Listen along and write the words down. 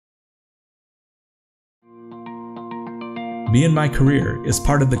Me and My Career is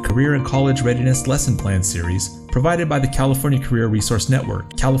part of the Career and College Readiness Lesson Plan series provided by the California Career Resource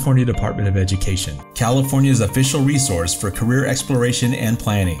Network, California Department of Education, California's official resource for career exploration and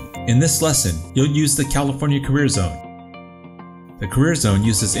planning. In this lesson, you'll use the California Career Zone. The Career Zone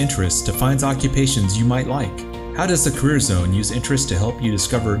uses interests to find occupations you might like. How does the Career Zone use interests to help you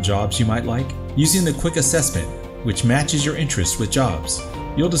discover jobs you might like? Using the quick assessment, which matches your interests with jobs,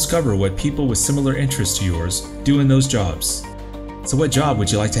 you'll discover what people with similar interests to yours do in those jobs. So what job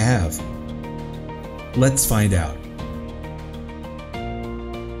would you like to have? Let's find out.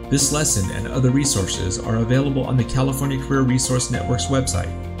 This lesson and other resources are available on the California Career Resource Network's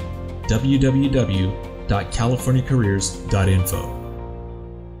website, www.californiacareers.info.